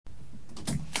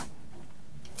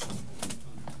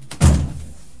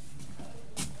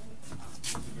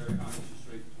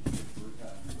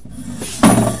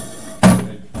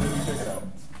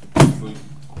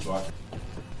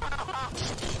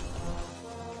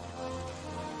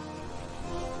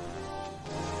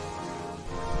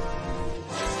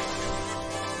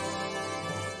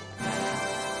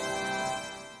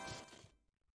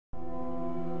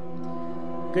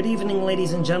Good evening,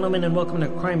 ladies and gentlemen, and welcome to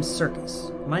Crime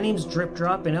Circus. My name's Drip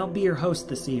Drop, and I'll be your host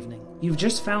this evening. You've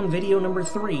just found video number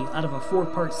 3 out of a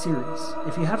 4-part series.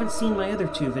 If you haven't seen my other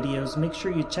 2 videos, make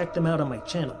sure you check them out on my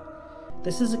channel.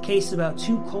 This is a case about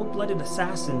 2 cold-blooded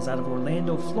assassins out of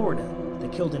Orlando, Florida,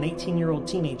 that killed an 18-year-old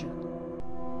teenager.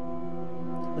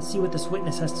 Let's see what this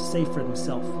witness has to say for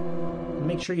himself. And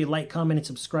make sure you like, comment, and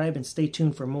subscribe, and stay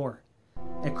tuned for more.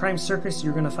 At Crime Circus,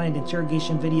 you're going to find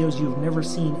interrogation videos you've never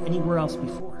seen anywhere else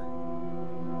before.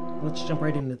 Let's jump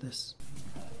right into this.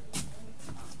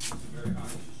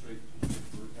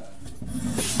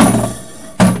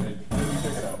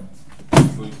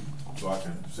 So I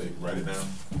can say, write it down,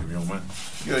 if you don't mind.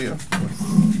 Yeah.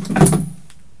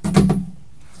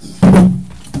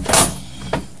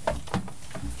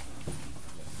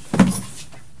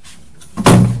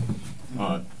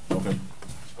 Alright, okay.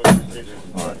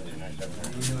 Alright.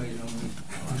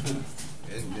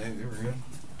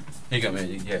 Here you go, man.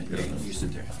 Yeah, you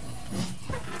sit there.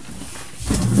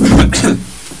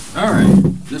 All right,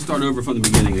 let's start over from the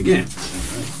beginning again.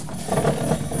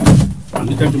 I'm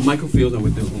Detective Michael Field. I'm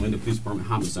with the Orlando Police Department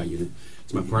Homicide Unit.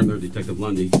 It's my partner, Detective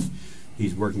Lundy.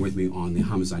 He's working with me on the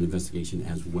homicide investigation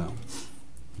as well.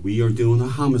 We are doing a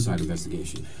homicide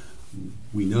investigation.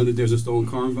 We know that there's a stolen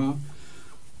car involved.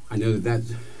 I know that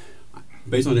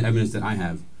based on the evidence that I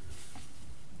have,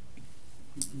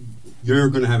 you're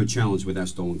going to have a challenge with that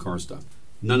stolen car stuff.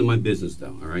 None of my business,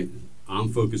 though, all right? I'm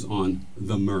focused on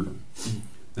the murder.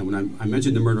 And when I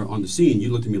mentioned the murder on the scene,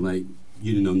 you looked at me like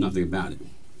you didn't know nothing about it.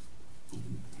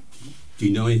 Do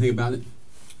you know anything about it?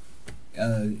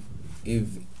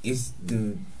 If it's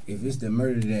the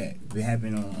murder that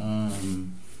happened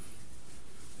on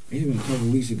it's been a couple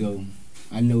weeks ago,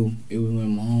 I know it was one of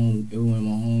my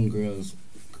homegirls'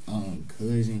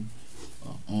 cousin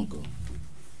or uncle.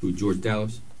 Who, George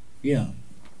Dallas? Yeah.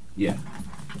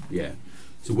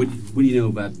 So what do you know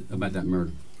about that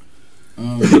murder?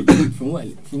 From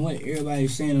what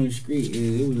everybody's saying on the street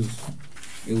is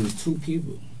it was 2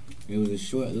 people. It was a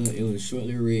short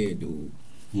little red dude,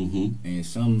 and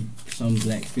some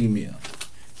black female.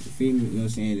 The female, you know what I'm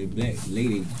saying, the black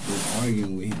lady was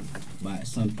arguing with him about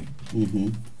something,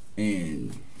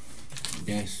 and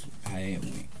that's how that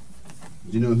went.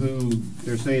 Do you know who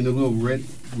they're saying the little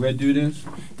red dude is?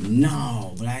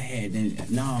 No, but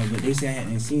they said I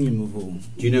hadn't seen him before.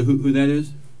 Do you know who that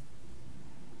is?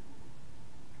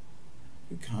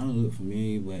 It kind of looked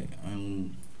familiar, but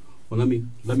Well, let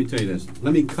me tell you this.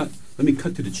 Let me cut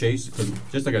to the chase, because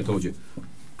just like I told you,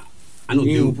 I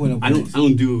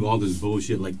don't do all this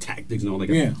bullshit like tactics and all that.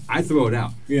 Yeah. I throw it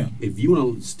out. Yeah. If you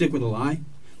want to stick with a lie,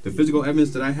 the physical evidence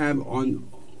that I have on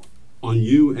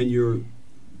you and your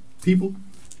people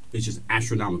is just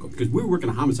astronomical, because we're working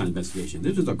a homicide investigation.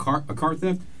 This is a car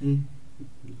theft. You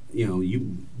know,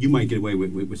 you might get away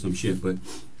with some shit, but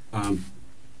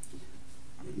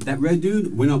that red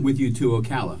dude went up with you to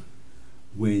Ocala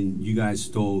when you guys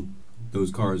stole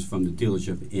those cars from the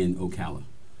dealership in Ocala.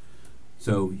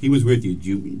 So he was with you. Do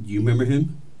you remember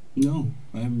him? No,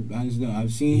 I just know.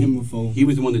 I've seen him before. He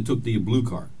was the one that took the blue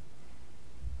car.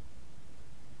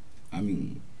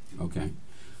 Okay.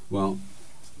 Well,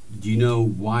 do you know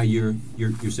why you're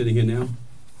sitting here now?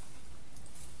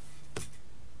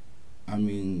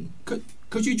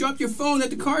 Cause you dropped your phone at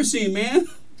the car scene, man.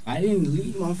 I didn't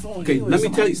leave my phone. Okay, let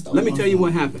me tell you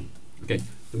what happened. Okay,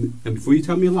 and before you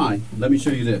tell me a lie, let me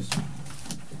show you this.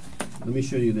 Let me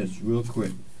show you this real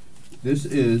quick. This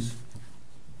is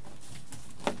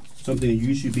something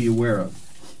you should be aware of.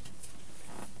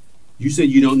 You said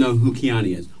you don't know who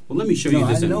Kiani is. Well, let me show you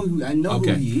this. I know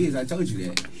who he is. I told you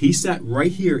that. He sat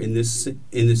right here in the seat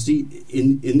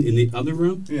in the other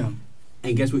room. Yeah.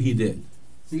 And guess what he did?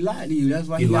 He lied to you. That's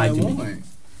why he got a warrant.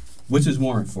 What's his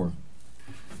warrant for?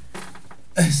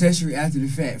 Accessory after the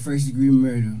fact, 1st-degree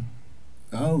murder.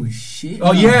 Oh shit.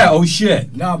 Oh yeah. Oh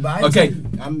shit. No, but okay.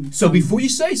 So before you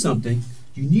say something,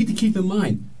 you need to keep in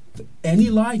mind any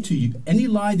lie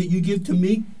that you give to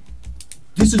me,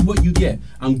 this is what you get.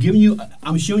 I'm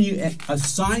showing you a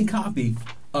signed copy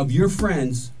of your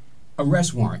friend's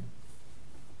arrest warrant,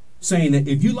 saying that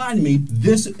if you lie to me,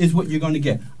 this is what you're going to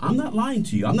get. I'm not lying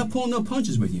to you. I'm not pulling no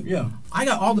punches with you. Yeah. I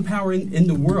got all the power in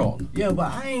the world. Yeah,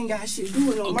 but I ain't got shit to do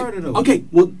with no murder though. Okay,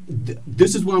 well,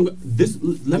 this is what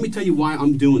let me tell you why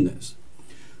I'm doing this.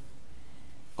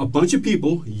 A bunch of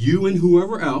people, you and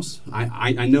whoever else,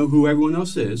 I know who everyone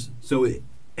else is, so it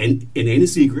ain't a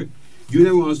secret. You and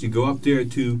everyone else, you go up there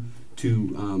to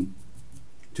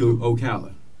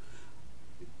Ocala.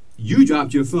 You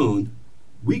dropped your phone.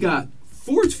 We got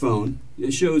Ford's phone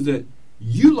that shows that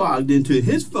you logged into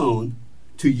his phone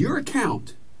to your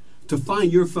account to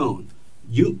find your phone.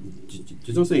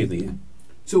 just don't say anything yet.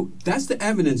 So that's the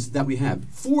evidence that we have.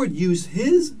 Ford used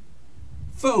his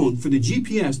phone for the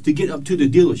GPS to get up to the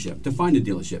dealership, to find the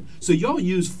dealership. So y'all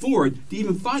used Ford to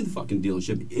even find the fucking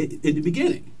dealership in the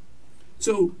beginning.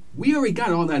 So we already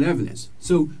got all that evidence.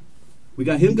 So we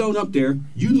got him going up there.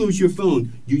 You lose your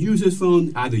phone. You use his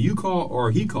phone. Either you call or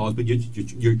he calls, but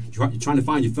you're trying to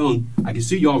find your phone. I can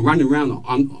see y'all running around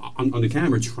on the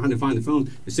camera trying to find the phone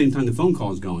at the same time the phone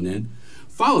call is going in.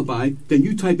 Followed by, then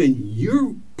you type in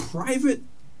your private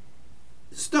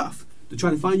stuff to try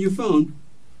to find your phone.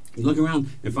 You look around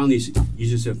and finally you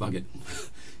just said, fuck it.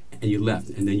 And you left.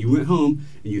 And then you went home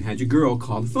and you had your girl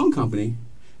call the phone company.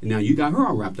 And now you got her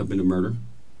all wrapped up in a murder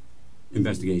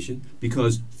investigation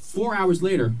because 4 hours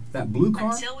later, that blue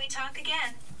car. Until we talk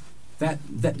again.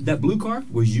 That blue car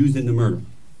was used in the murder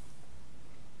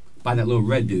by that little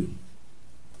red dude.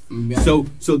 Yeah. So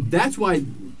that's why.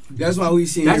 That's why we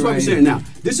see. That's why we're saying now.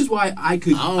 This is why I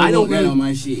don't really on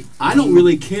my shit. I don't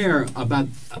really care about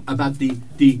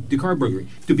the car burglary.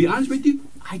 To be honest with you,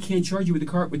 I can't charge you with the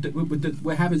car with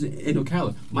what happens in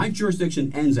Ocala. My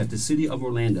jurisdiction ends at the city of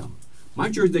Orlando. My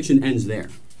jurisdiction ends there.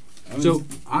 So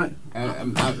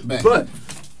but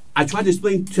I tried to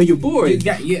explain to your boy.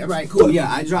 Yeah, right, cool. Yeah,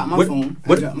 I dropped my phone.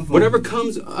 Whatever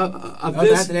comes of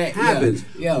this that, happens.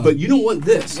 Yeah. But you don't want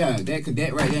this. Yeah,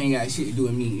 that right there ain't got shit to do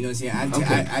with me. You know what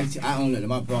I'm saying? I own it.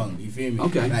 My problem. You feel me?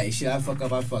 Okay. Like shit, I fuck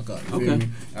up. You feel me?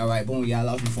 All right, boom. Yeah, I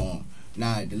lost my phone.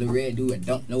 Nah, the little red dude, I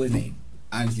don't know his name.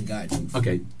 Honestly, God, truth.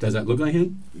 Okay, does that look like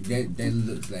him? That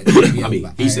looks like. I mean,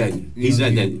 he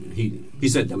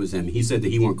said that was him. He said that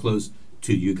he weren't close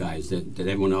to you guys, that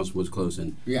everyone else was close.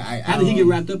 And how did he get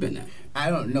wrapped up in that? I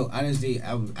don't know. Honestly,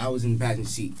 I was in the passenger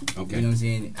seat. Okay. You know what I'm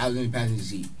saying? I was in the passenger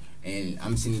seat, and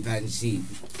I'm sitting in the passenger seat.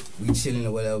 We chilling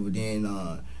or whatever. Then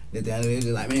the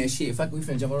elevator like, man, shit, fuck, we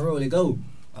finna jump on the road. Let's go.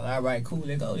 I'm like, all right, cool.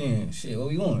 Let's go then. Shit, where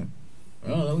we going? I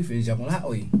don't know. We finna jump on the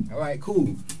highway. All right,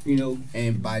 cool. You know,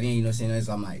 and by then, you know what I'm saying?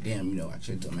 I'm like, damn, you know, I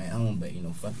should have took my home, but you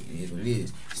know, fuck it. It is what it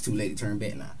is. It's too late to turn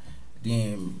back now.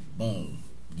 Then, boom,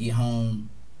 get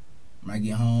home. When I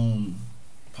get home,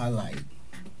 probably like,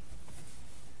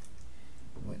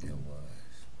 what that was?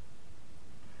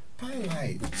 Probably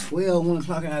like 12, 1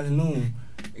 o'clock in the afternoon.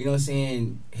 You know what I'm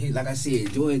saying? Like I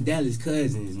said, Jordan Dallas'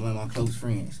 cousin is one of my close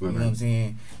friends. You know what I'm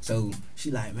saying? So she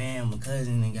like, man, my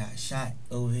cousin and got shot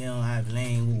over here on Ivy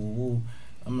Lane. Woo, woo, woo.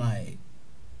 I'm like,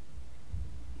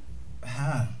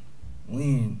 how?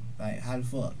 When? Like, how the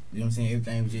fuck? You know what I'm saying?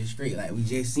 Everything was just straight. Like, we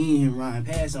just seen him riding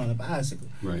past on the bicycle.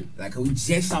 Right. Like, we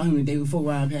just saw him the day before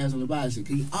riding past on the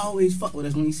bicycle. He always fuck with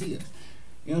us when he see us.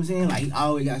 You know what I'm saying? Like, he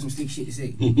always got some slick shit to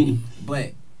say.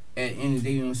 But at the end of the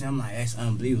day, you know what I'm saying? I'm like, that's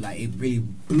unbelievable. Like, it really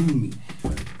blew me.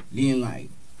 Then, like,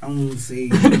 I want to say,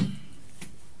 like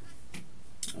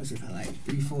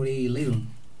 3-4 days later.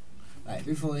 Like,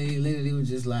 3-4 days later, they was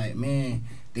just like, man,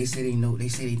 they say they know, they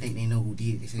say they think they know who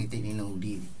did it. They say they think they know who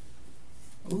did it.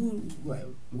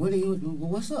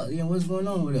 What's up? You know, what's going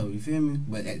on with them? You feel me?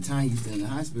 But at the time, you still in the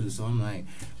hospital, so I'm like,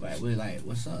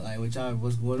 what's up? Like, what's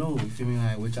going on? You feel me?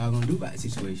 Like, what y'all gonna do about the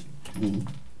situation?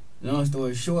 Long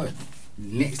story short,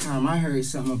 next time I heard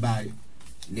something about it,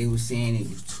 they was saying it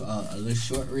was a little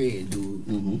short red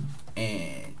dude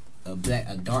and a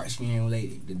dark-skinned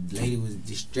lady. The lady was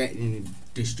distracting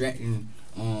the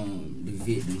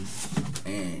victim,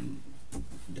 and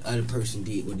the other person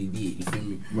did what he did. You feel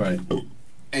me? Right.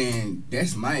 And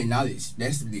that's my knowledge.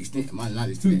 That's the extent of my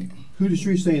knowledge to that. Who the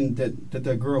street saying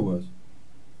that girl was?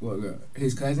 What girl?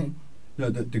 His cousin? No,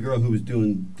 the girl who was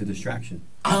doing the distraction.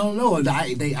 I don't know.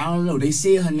 I don't know. They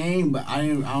said her name, but I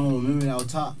don't remember that on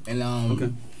top. And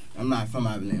okay. I'm not from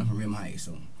Ivy Lane. I'm from Rim Heights,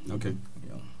 so okay.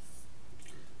 You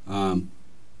know.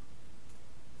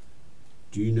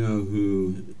 Do you know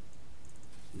who?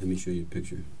 Let me show you a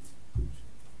picture. Do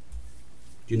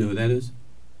you know who that is?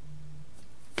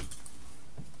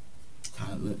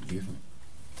 Kind of look different.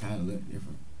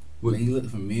 What? But he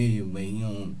looked familiar, but he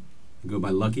don't. Go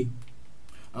by Lucky?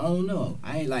 I don't know.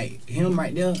 I ain't like him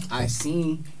right there. I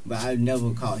seen, but I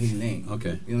never caught his name. Okay.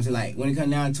 You know what I'm saying? Like when it comes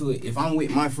down to it, if I'm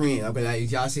with my friend, I'll be like,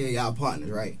 y'all say y'all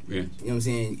partners, right? Yeah. You know what I'm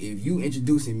saying? If you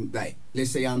introducing, like, let's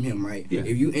say I'm him, right? Yeah.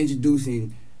 If you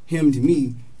introducing him to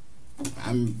me,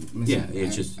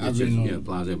 it's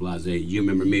blase. You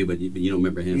remember me, but you don't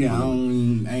remember him. Yeah, I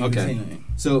ain't gonna say nothing.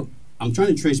 So I'm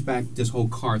trying to trace back this whole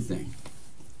car thing,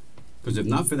 because if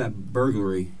not for that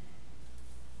burglary,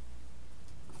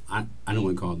 I don't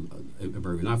want to call it a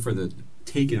burglary, not for the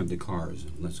taking of the cars,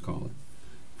 let's call it,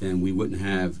 then we wouldn't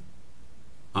have.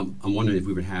 I'm wondering if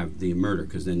we would have the murder,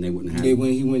 because then they wouldn't have. He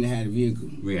wouldn't have had a vehicle.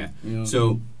 Yeah. You know?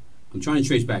 So I'm trying to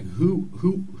trace back who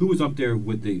was up there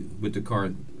with the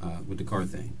car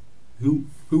thing. Who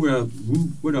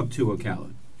went up to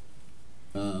Ocala?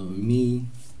 Me,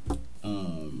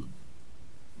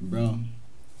 bro,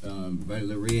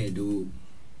 regular red dude,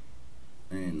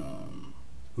 and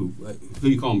Who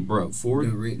you call him, bro? Ford?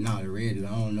 the red dude, I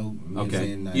don't know. You know what I'm Okay.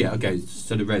 saying? Like, Yeah. Okay.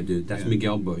 So the red dude. That's Yeah.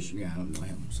 Miguel Bush. Yeah, I don't know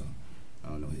him, so I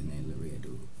don't know his name, the red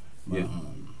dude. But, Yeah.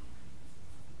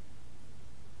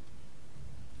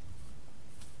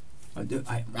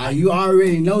 You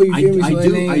already know, you feel me? So I it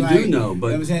do. ain't I like, do know, you but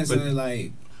know what I'm saying? So but it's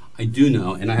like, I do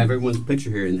know, and I have everyone's picture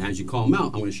here. And as you call them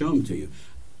out, I'm going to show them to you.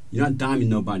 You're not diming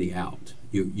nobody out.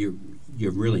 You're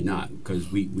really not,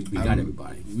 because we got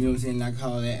everybody. you know what I'm saying? I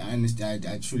call that. I understand.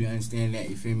 I truly understand that.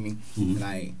 You feel me? Mhm.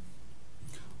 Like,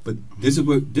 But this is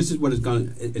what it's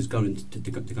going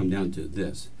to come down to.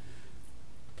 This.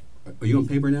 Are you on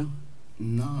paper now?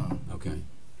 no. Okay.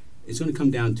 It's going to come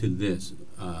down to this.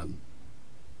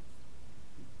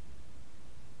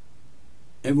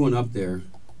 Everyone up there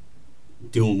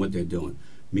doing what they're doing.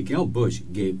 Miguel Bush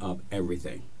gave up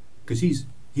everything because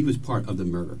he was part of the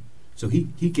murder. So he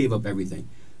gave up everything.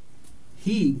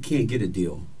 He can't get a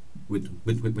deal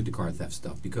with the car theft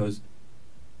stuff because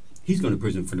he's going to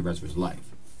prison for the rest of his life.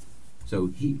 So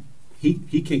he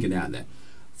can't get out of that.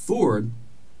 Ford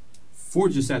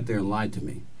just sat there and lied to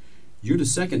me. You're the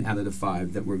second out of the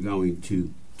 5 that we're going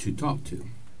to talk to.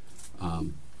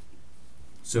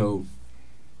 So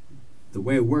the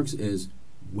way it works is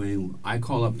when I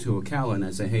call up to Ocala and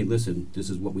I say, hey, listen, this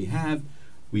is what we have.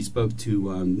 We spoke to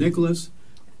Nykolus,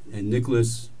 and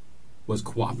Nykolus was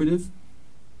cooperative,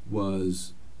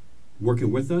 was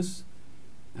working with us.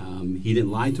 He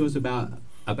didn't lie to us about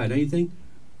anything.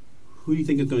 Who do you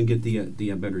think is going to get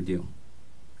the better deal?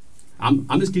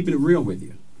 I'm just keeping it real with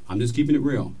you. I'm just keeping it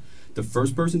real. The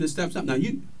first person that steps up. Now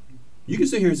you can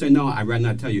sit here and say no. I'd rather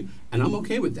not tell you, and I'm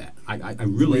okay with that. I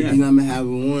really am. You think I'm gonna have a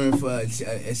warrant for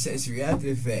accessory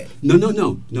after the fact? No.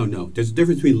 There's a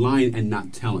difference between lying and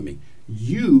not telling me.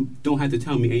 You don't have to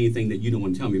tell me anything that you don't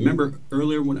want to tell me. Remember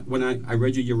earlier when I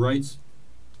read you your rights?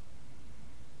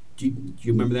 Do you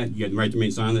remember that? You had the right to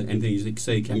remain silent. Anything you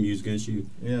say can be used against you.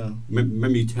 Yeah.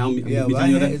 Remember you tell me? Yeah, me but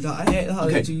telling you I that? had to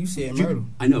holler at you. You said murder.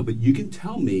 I know, but you can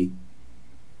tell me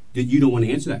that you don't want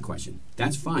to answer that question.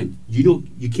 That's fine. You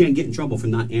can't get in trouble for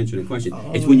not answering a question.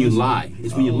 It's when you lie.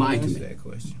 It's when you lie to me. That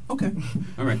question. Okay.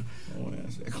 All right. I don't want to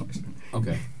answer that question.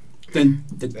 Okay. Then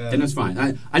that's fine.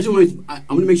 I just want to. I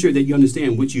want to make sure that you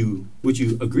understand what you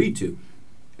agreed to.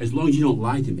 As long as you don't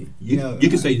lie to me, you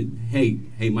can say, "Hey,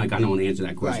 Mike, I don't want to answer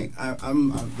that question." Right.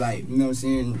 I'm like, you know what I'm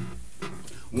saying.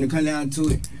 When it comes down to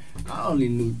it, I only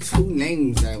knew 2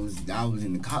 names that I was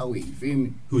in the car with. You feel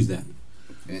me? Who's that?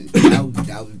 And that was. I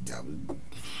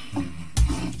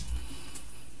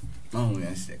don't want to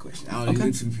answer that question. I only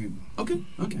knew 2 people. Okay. You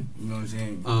know what I'm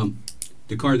saying?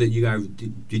 The car that you guys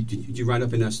did you ride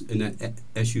up in that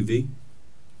SUV?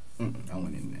 I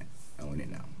went in that. I went in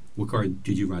that one. What car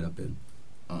did you ride up in?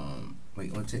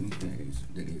 Wait, well, technically that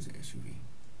is an SUV.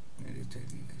 That is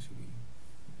technically an SUV.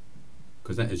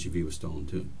 Because that SUV was stolen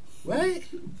too. What?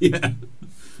 Yeah.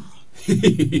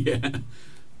 Yeah.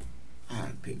 I had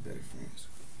to pick better friends.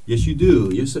 Yes, you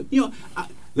do. Yes,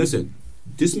 listen.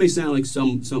 This may sound like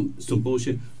some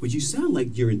bullshit, but you sound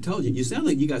like you're intelligent. You sound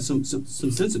like you got some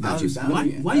sense about you.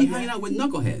 Why are you hanging out with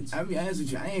knuckleheads? I'll be honest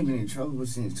with you. I ain't been in trouble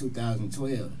since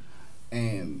 2012,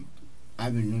 and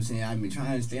I've been, you know what I'm saying, I've been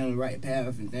trying to stay on the right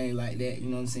path and things like that. You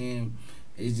know what I'm saying?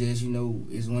 It's just,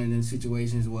 it's one of them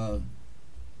situations where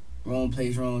wrong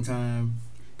place, wrong time.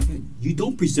 You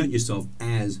don't present yourself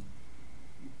as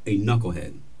a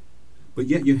knucklehead, but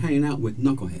yet you're hanging out with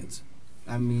knuckleheads.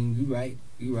 I mean, you right.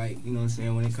 You know what I'm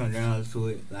saying? When it comes down to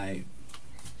it, like,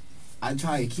 I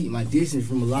try to keep my distance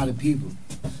from a lot of people.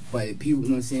 But the people, you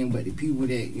know what I'm saying? But the people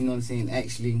that, you know what I'm saying,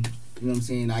 actually, you know what I'm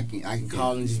saying, I can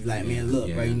call and just be like, man,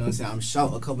 look, bro, you know what I'm saying? I'm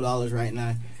short a couple dollars right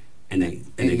now. And they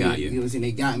got you. You know what I'm saying?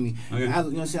 They got me. Okay. You know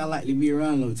what I'm saying? I like to be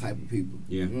around those type of people.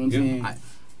 Yeah. You know what I'm saying?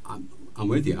 I'm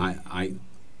with you. I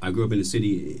grew up in a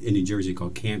city in New Jersey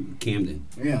called Camden.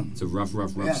 Yeah. It's a rough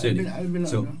city. I've been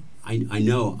so I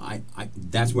know.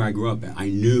 That's where I grew up at. I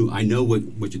know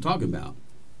what you're talking about.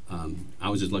 I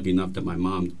was just lucky enough that my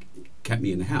mom kept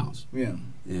me in the house. Yeah.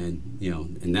 And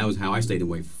and that was how I stayed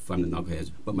away from the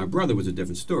knuckleheads. But my brother was a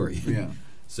different story. Yeah.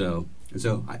 So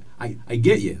I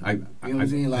get you. You know what I'm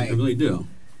saying? Like, I really do.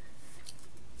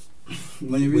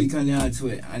 When it really comes down to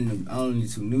it, I only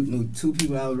knew 2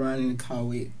 people I was riding in the car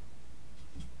with.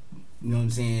 You know what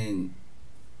I'm saying?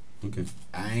 Okay.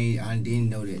 I didn't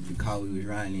know that the car we was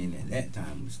riding in at that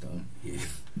time was stolen. Yeah.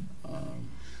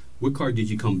 What car did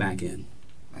you come back in?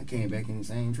 I came back in the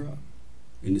same truck.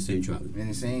 In the same truck. In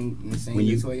the same When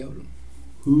you- Toyota.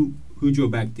 Who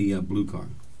drove back the blue car?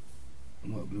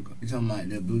 What blue car? You talking about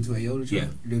the blue Toyota truck?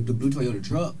 Yeah. The blue Toyota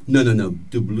truck? No.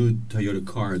 The blue Toyota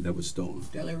car that was stolen.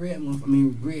 That like red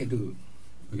red dude.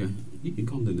 Okay. You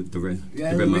call him the red.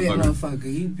 Yeah, the red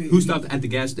motherfucker. Who stopped at the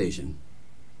gas station?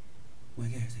 What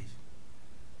gas station?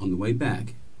 On the way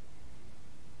back.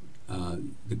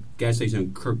 The gas station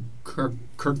on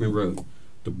Kirkman Road.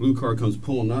 The blue car comes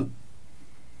pulling up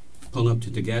to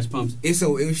the gas pumps.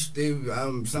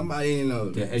 Somebody in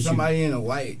a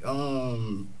white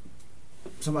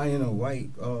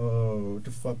what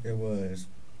the fuck it was,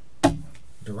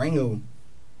 Durango.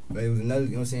 But it was another, you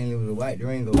know what I'm saying, it was a white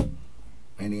Durango.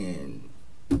 And then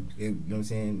you know what I'm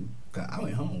saying, 'cause I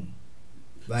went home.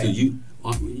 Like, So you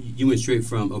went straight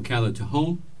from Ocala to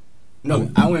home?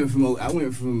 no, I went from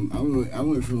Ocala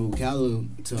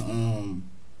to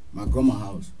my grandma's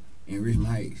house in Richmond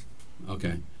Heights.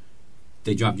 Okay.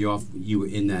 They dropped you off. You were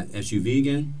in that SUV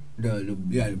again? The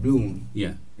blue one.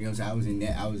 Yeah. You know what I'm saying?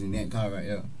 I was in that car right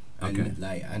there. Okay.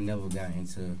 I never got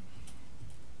into.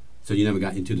 So you never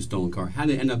got into the stolen car. How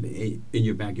did it end up in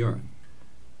your backyard?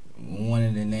 One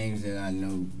of the names that I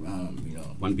know, you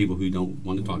know. One of the people who you don't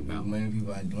want to talk about. One of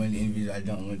the interviews I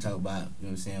don't want to talk about, you know what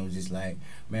I'm saying, was just like,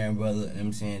 man, brother, you know what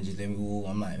I'm saying, just let me go.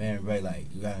 I'm like, man, bro, like,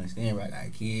 you gotta understand, right? I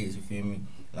got kids, you feel me?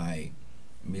 Like,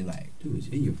 be like, dude, it's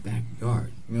in your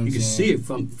backyard. You know what You can I'm see saying? it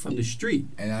from the street.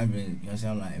 And I've been, you know what I'm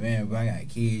saying, I'm like, man, bro, I got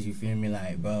kids, you feel me?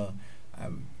 Like, bro,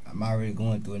 I'm already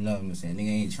going through enough, you know what I'm saying? Nigga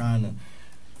ain't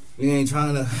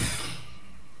trying to.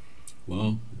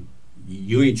 Well,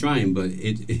 you ain't trying, but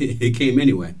it came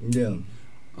anyway. Yeah.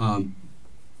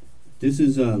 This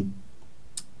is the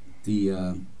do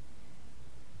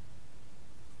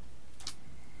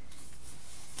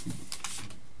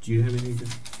you have anything?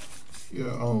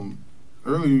 Yeah.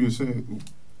 Earlier you were saying,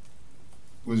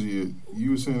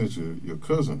 you were saying that your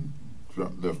cousin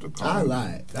left the car. I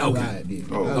lied. I lied then.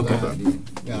 Oh, I okay. lied then.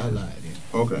 Yeah, I lied then.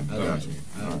 Okay, I gotcha.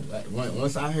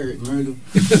 Once I heard murder,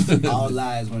 all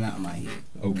lies went out of my head.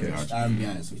 Okay. I'll be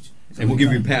honest with you. And we'll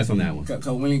give you a pass on that one. Cause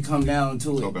when it come down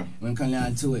to it, Okay. when it come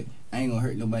down to it, I ain't gonna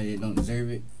hurt nobody that don't deserve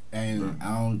it, and Right.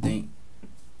 I don't think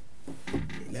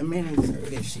that man don't deserve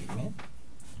that shit, man.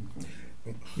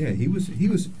 Yeah, he was He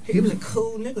was a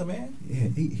cool nigga, man. Yeah,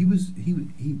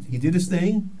 he did his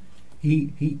thing.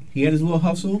 He had his little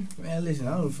hustle. Man, listen,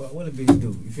 I don't fuck what a bitch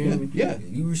do. You feel me? Yeah.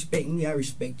 You respect me, I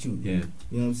respect you. Yeah. You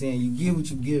know what I'm saying? You give what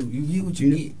you give. You get what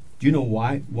you get. Do you know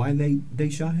why they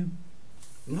shot him?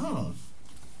 No.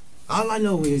 All I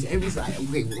know is when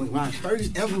I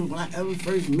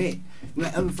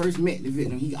first met the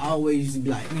victim, he always used to be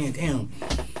like, man, damn.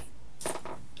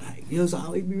 Like, he used to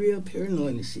always be real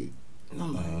paranoid and shit. And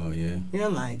I'm like, Oh yeah. and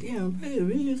I'm like, damn, bro,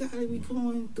 really gotta be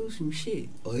going through some shit.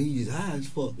 Or he just high as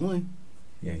fuck, one.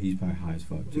 Yeah, he's probably high as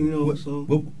fuck too. You know, what, so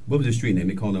what was his street name?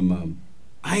 They called him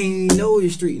I ain't know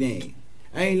his street name.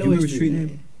 I ain't know You his remember street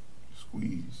name.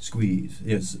 Squeeze. Squeeze.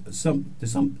 Yes, some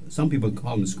people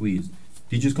call him Squeeze.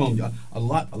 He just call him a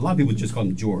lot of people just call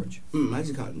him George. I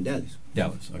just called him Dallas.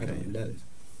 Dallas. I Okay. called him Dallas.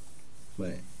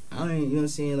 But I ain't, you know what I'm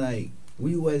saying, like,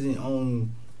 we wasn't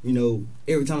on, you know,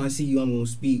 every time I see you, I'm gonna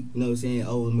speak, you know what I'm saying,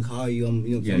 oh, I'm gonna call you, I'm,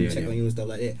 you know, Yeah, I'm yeah, gonna check yeah. on you and stuff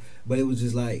like that. But it was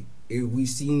just like, if we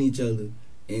seen each other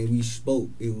and we spoke,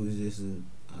 it was just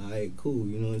alright, cool,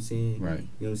 you know what I'm saying? Right. You know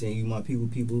what I'm saying? You my people,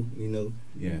 you know.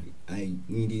 Yeah. You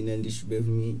ain't did nothing disrespect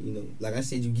for me, you know. Like I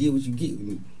said, you get what you get with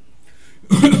me.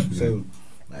 So,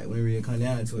 like, when it really come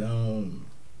down to it,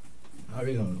 I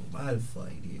really don't know why the fuck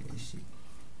he did that shit.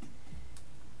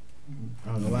 I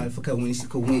don't know why the fuck, cause when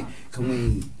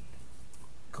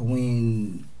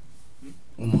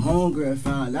my homegirl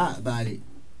found out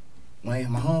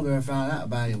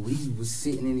about it, we was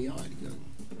sitting in the yard together.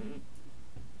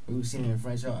 We was sitting in the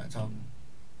front yard talking.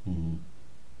 Mm-hmm.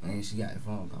 And then she got the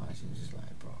phone call and she was just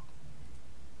like, bro.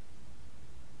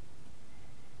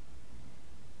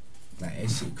 Like,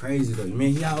 that shit crazy though.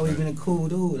 Man, he always been a cool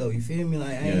dude though, you feel me?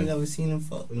 Like, I ain't never seen him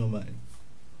fuck with nobody.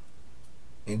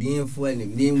 And then when,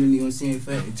 you know what I'm saying,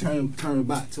 for it turn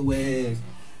back to where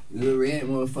little red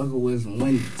motherfucker was the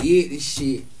one that did this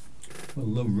shit. Well,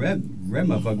 little red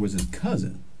motherfucker was his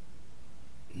cousin.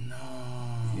 No.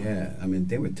 Yeah, I mean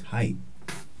they were tight.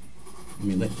 I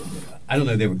mean, like, I don't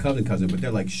know if they were cousin, but they're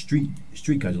like street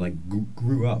cousins, like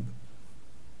grew up.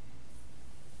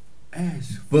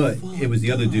 But it was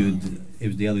the other dude. It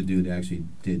was the other dude that actually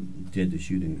did the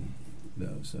shooting,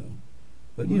 though. So,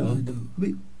 but you know,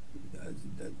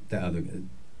 that other guy,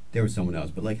 there was someone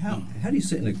else. But like, how do you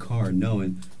sit in a car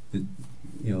knowing that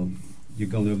you know you're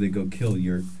going over there to go kill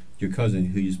your cousin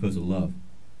who you're supposed to love?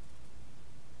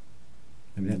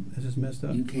 I mean, that's just messed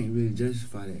up. You can't really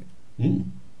justify that. Mm.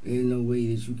 There's no way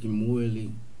that you can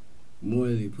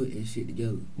morally put that shit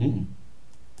together. Mm.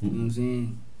 You know what I'm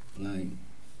saying? Like,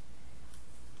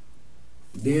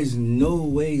 there's no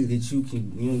way that you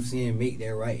can, you know what I'm saying, make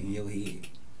that right in your head.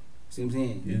 See what I'm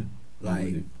saying? Yeah.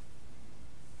 Like,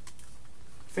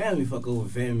 family fuck over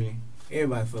family.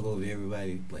 Everybody fuck over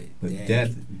everybody. But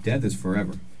death is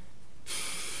forever.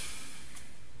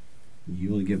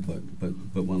 You only get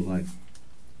but one life.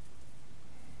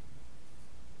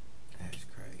 That's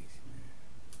crazy,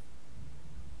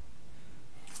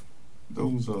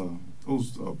 Those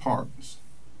parts.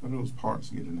 How do those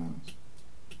parts get announced?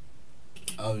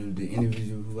 Oh, the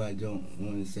individual who I don't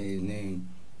want to say his name,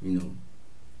 you know.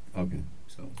 Okay.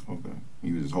 So. Okay.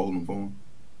 You was just holding for him?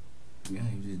 Yeah,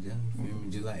 he was just there. You feel me?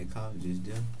 Just like college, just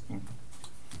there. Okay.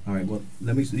 All right. Well,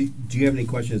 let me see. Do you have any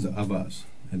questions of us?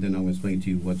 And then I'll explain to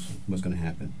you what's going to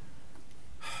happen.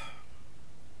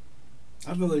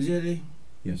 I feel legit.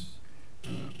 Yes.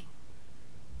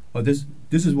 Oh, this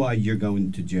is why you're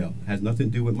going to jail. It has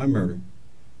nothing to do with my murder,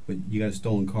 but you got a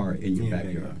stolen car in your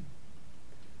backyard.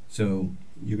 So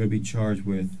you're going to be charged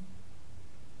with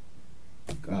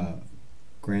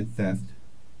grand theft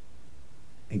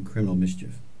and criminal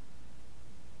mischief.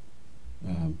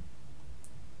 But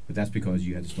that's because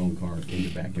you had a stolen car in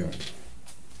your backyard.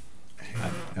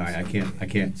 I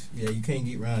can't. Yeah, you can't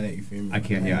get around that. You feel me? I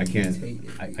can't. Yeah, I can't.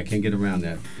 I can't get around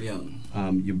that. Yeah.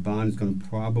 Your bond is going to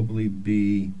probably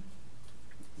be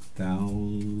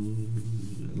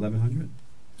 $1,100.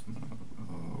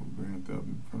 Grand theft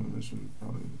and criminal mischief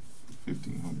probably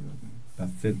 $1,500. I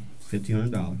think. About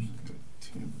 $1,500. 10%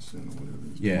 or whatever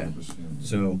it is. Yeah. 20%.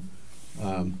 So,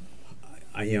 I'm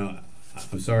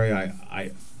sorry.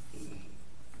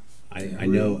 I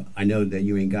know that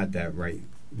you ain't got that right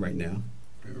now,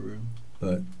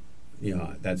 but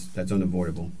that's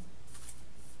unavoidable.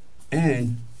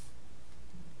 And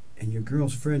your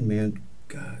girl's friend, man,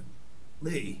 God,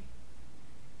 Lee,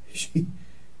 she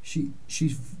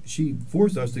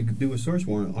forced us to do a search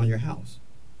warrant on your house.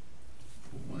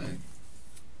 What?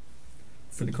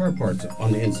 For the car parts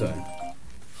on the inside.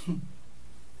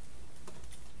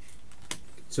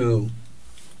 So,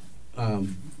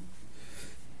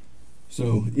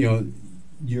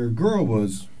 your girl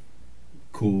was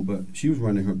cool, but she was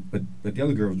running her, but the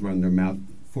other girl was running her mouth,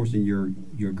 forcing your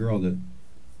girl to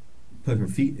put her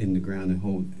feet in the ground and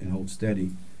hold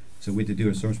steady. So we had to do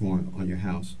a search warrant on your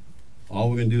house. All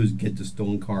we're gonna do is get the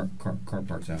stolen car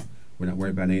parts out. We're not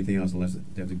worried about anything else unless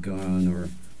there's a gun or a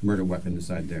murder weapon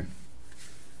inside there.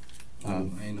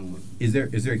 Is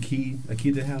there a key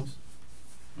to the house?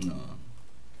 No.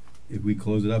 If we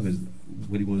close it up,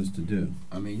 what do you want us to do?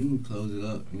 I mean, you can close it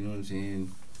up. You know what I'm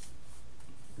saying?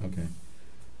 Okay.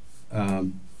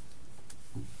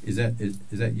 Is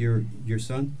that your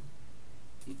son?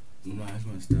 No, that's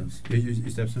my stepson. Your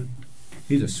stepson?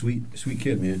 He's a sweet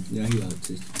kid, man. Yeah, he's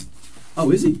autistic.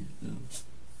 Oh, is he? Yeah.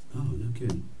 Oh, no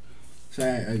kidding. So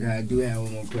I do have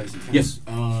one more question. Yes.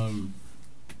 Can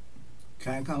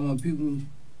I call my people?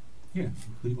 Yeah.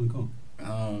 Who do you want to call?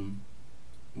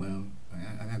 Well,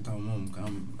 I gotta call mom because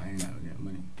I ain't got that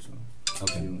money. So.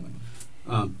 Okay.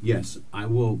 Yes, I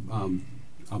will.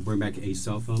 I'll bring back a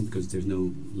cell phone because there's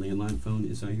no landline phone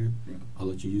inside here. Yeah. I'll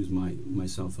let you use my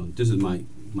cell phone. This is my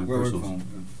personal phone.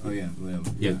 Oh yeah, whatever.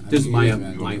 Yeah, this is my.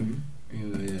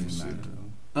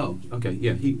 Oh, okay.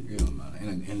 Yeah,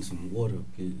 and some water,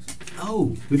 please.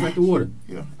 Oh, we like the water.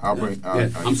 Yeah, I'll bring.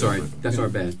 I'm sorry. That's our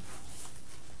bad.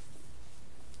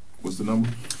 What's the number?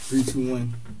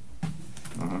 321.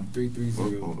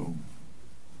 330. Hold on.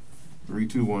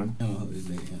 321. I don't know his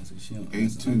lady answer. She don't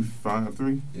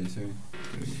 8253. Yes, sir.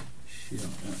 Okay. She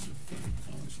don't answer.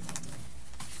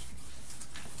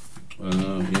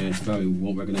 Yeah, she probably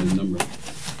won't recognize the number.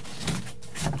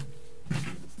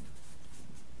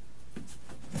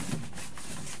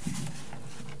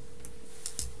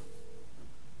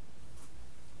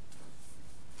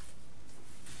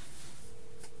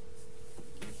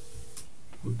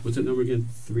 What's that number again?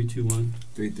 321?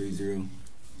 330.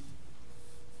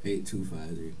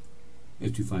 8253.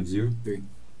 8250? 3.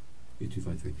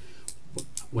 8253.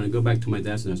 When I go back to my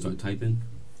desk and I start typing,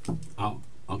 I'll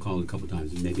call it a couple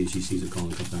times. Maybe she sees it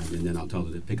calling a couple times, and then I'll tell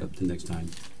her to pick up the next time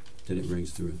that it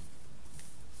rings through.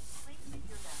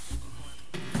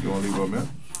 You want to leave a minute?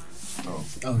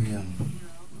 Oh yeah.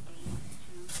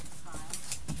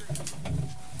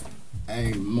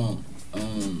 Hey, Mom.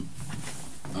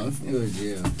 I'm still in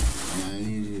jail, and I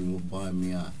need you to buy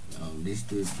me out. This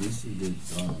is the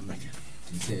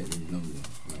detective number.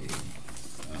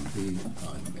 Please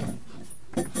call me back.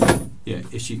 Yeah,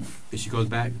 if she goes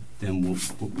back, then we'll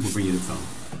bring you the phone.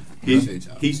 He's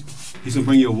gonna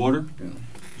bring you a water. Yeah. Do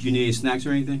you need any snacks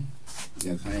or anything?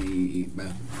 Yeah, I ain't eat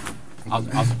back.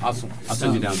 I'll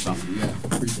send you down something. Yeah,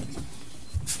 appreciate it.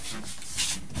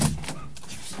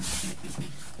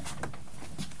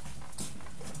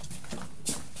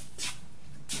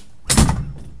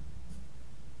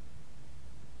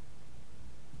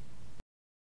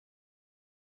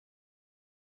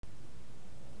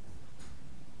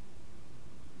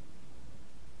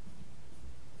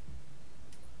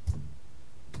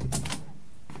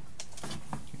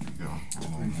 Here you go.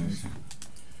 Hold on, miss.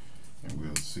 And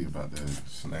we'll see about the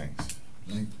snacks.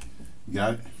 Thank You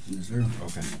got it? you. Yes, sir.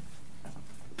 Okay.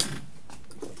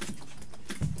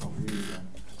 Oh, here you go.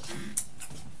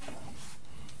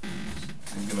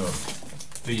 Hang it up.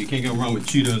 So you can't go wrong with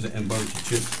Cheetos and barbecue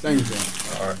chips. Thank you,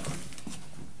 sir. All right.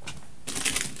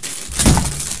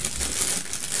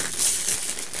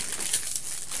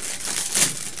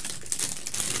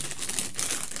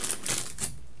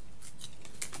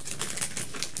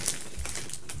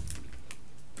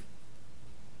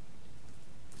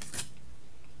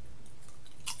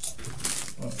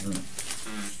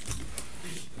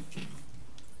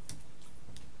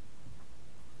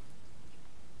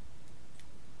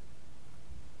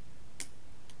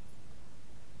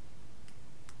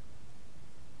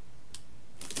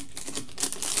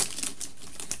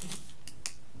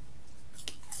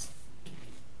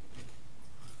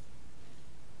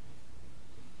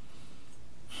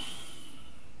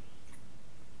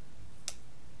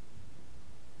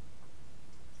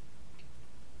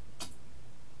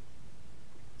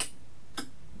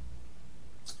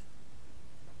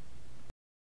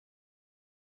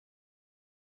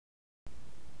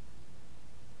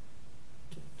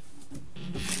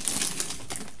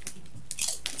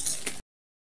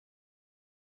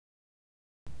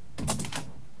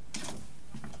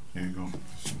 Here you go.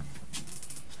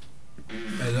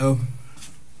 Hello.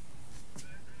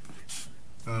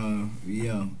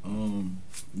 Yeah.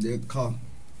 The car.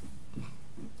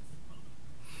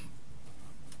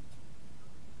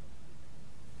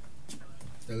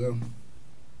 Hello.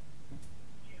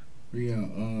 Yeah.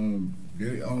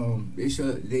 They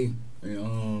shut today,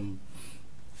 and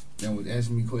they was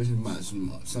asking me questions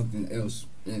about something else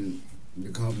in the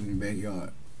company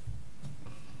backyard.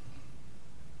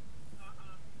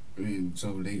 And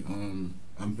so they I'm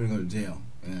finna go to jail,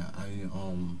 and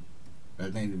I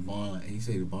think the bond, he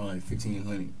said the bond like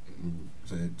 1,500,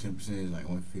 so 10% is like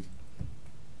 150.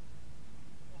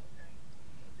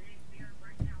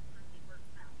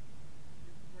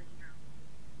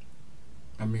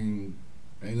 I mean,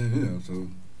 ain't nothing else, so.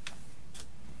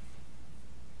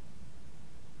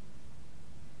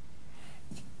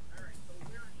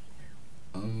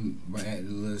 Right at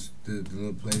the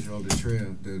little place on the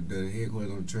trail, the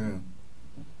headquarters on the trail.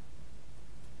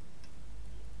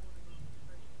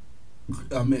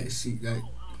 I meant, see, like,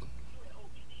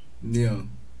 yeah.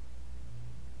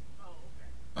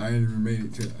 I ain't even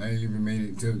made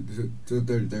it till the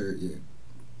 33rd yet.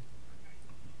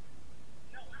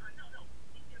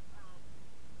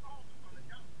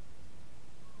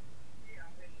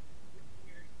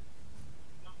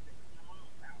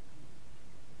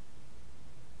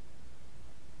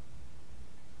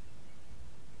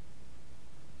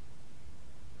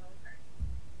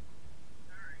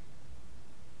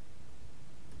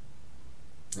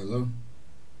 Hello?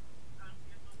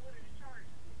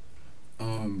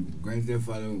 Grand Theft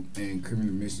Auto and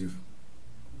criminal mischief.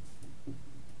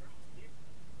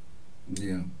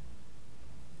 Yeah.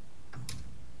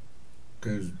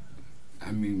 Cause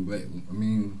I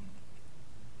mean,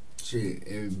 shit,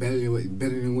 it's better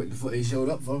than what the fuck they showed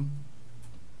up for.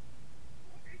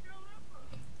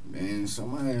 Man,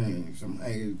 somebody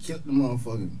killed the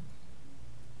motherfucker.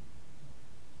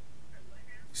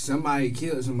 Somebody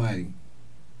killed somebody.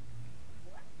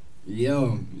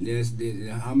 Yo, the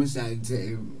homicide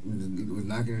detective was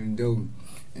knocking on the door,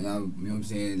 and you know what I'm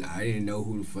saying, I didn't know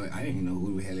who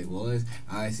the hell it was.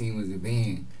 All I seen was the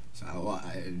van, so I walked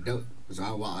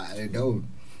out the door.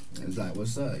 And it's like,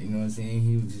 what's up? You know what I'm saying?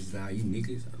 He was just like, you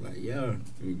Nykolus? I was like, yeah.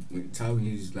 We went talking.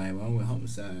 He was just like, well, I'm with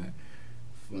homicide.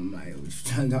 I'm like, what you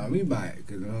trying to talk to me about it?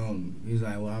 Cause he was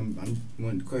like, well, I'm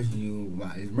wanting to question you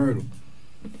about his murder.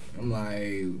 I'm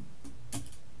like,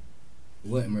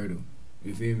 what murder?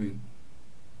 You feel me?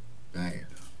 Like,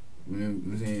 you know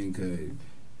what I'm saying? Cause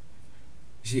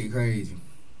shit crazy.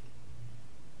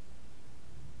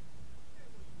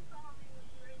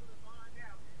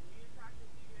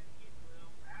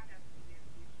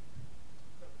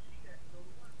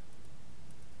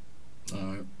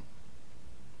 Alright.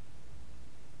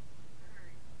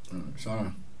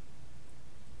 Sorry.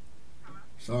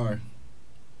 Sorry.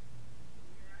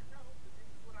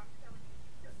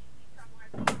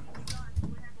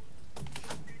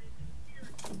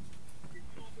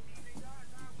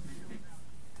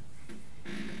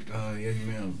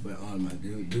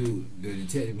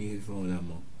 texted me his phone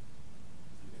number.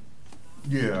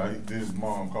 Yeah, his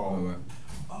mom called. Right.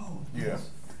 Oh. Yeah.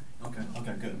 Okay.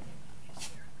 Okay. Good.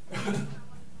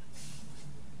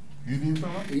 You need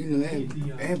something? You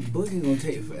know, that booking gonna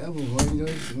take forever, bro. You know,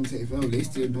 it's gonna take forever. They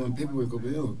still doing paperwork over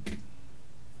here.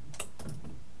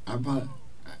 I probably,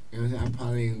 you know what I'm saying? I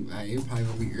probably, like, it probably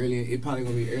gonna be early. It probably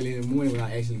gonna be early in the morning when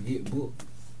I actually get booked.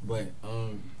 But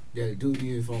yeah, the dude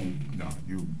need his phone. No,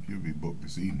 you'll be booked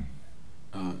this evening.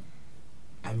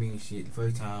 I mean, shit.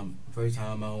 First time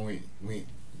I went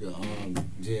to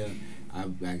jail. I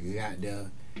got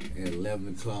there at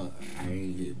 11 o'clock. I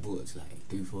didn't get booked till like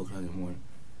 3-4 o'clock in the morning.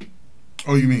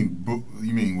 Oh, you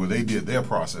mean well they did their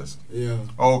process? Yeah.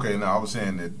 Oh, okay. No, I was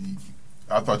saying that.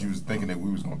 I thought you was thinking that we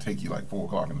was gonna take you like 4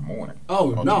 o'clock in the morning. Oh,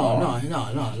 no.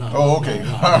 Oh, okay.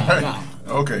 No, All right.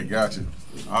 no. Okay, gotcha.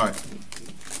 All right.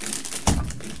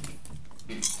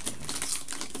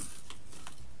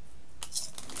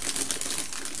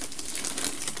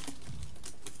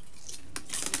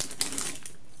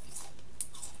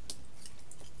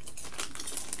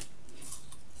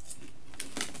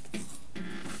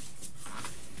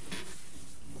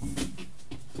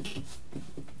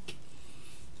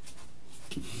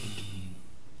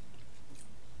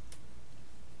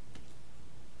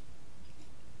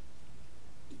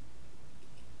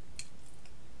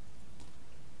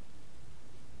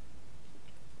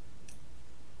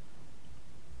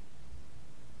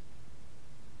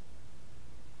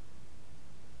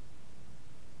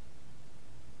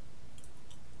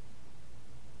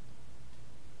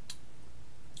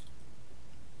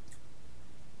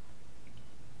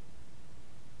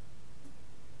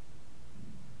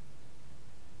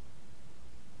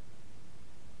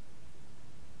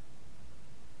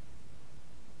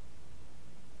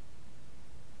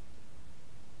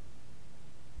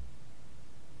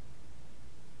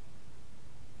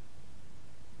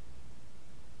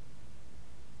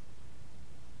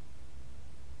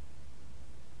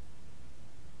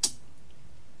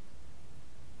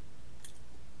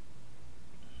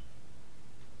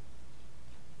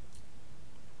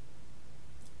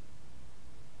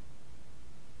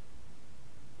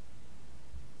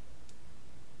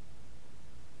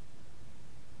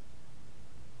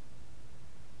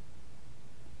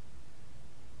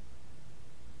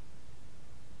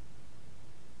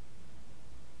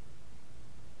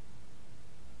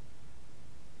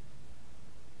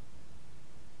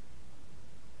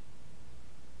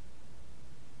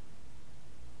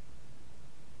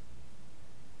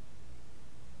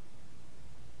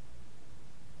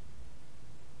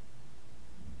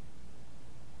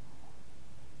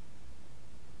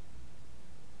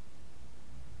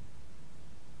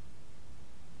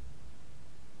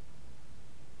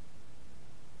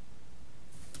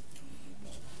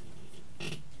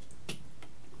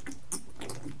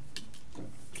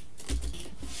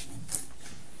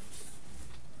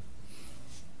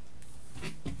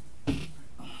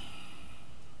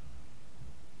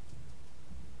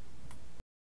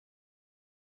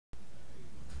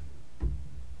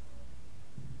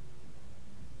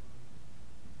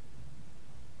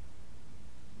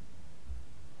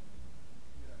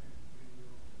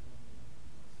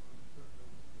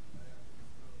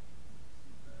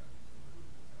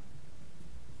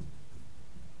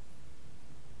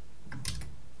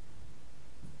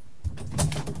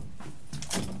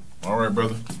 All right,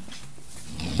 brother.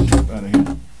 Out of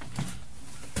here.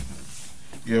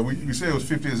 Yeah, we said it was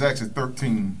 50. It's actually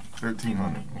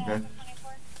 1300. Okay.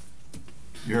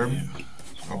 You heard me?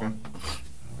 Okay. All right.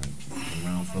 Come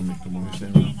around from me. Come on,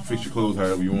 stand around. Fix your clothes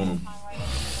however you want them.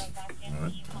 All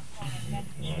right.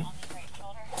 All right.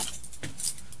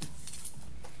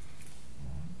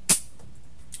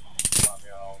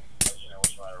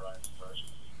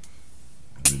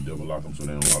 And then double lock them so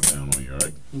they don't lock down on you. All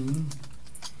right. Mm-hmm.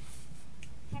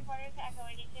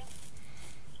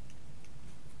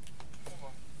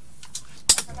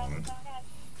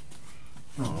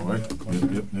 All right.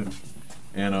 Yep.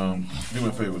 And do me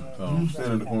a favor.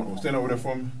 Stand in the corner. Stand over there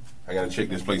for me. I gotta check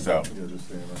this place out. Yeah, just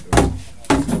stand right there.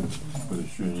 But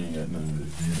sure you ain't got nothing to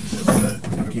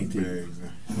do. I can't tell.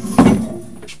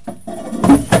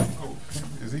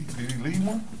 Did he leave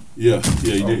one? Yeah,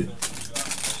 he did.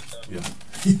 Yeah.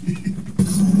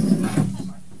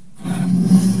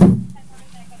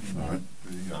 All right.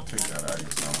 You gotta take that out. I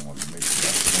don't want to make sure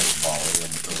I ball it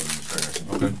and throw it in the trash.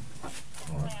 Okay.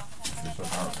 All right.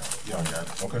 Yeah, I got it.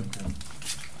 Okay.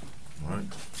 All right.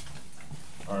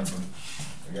 All right, man.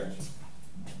 I got you.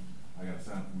 I got to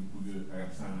sign. We good. I got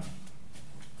to sign.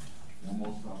 One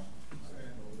more stop.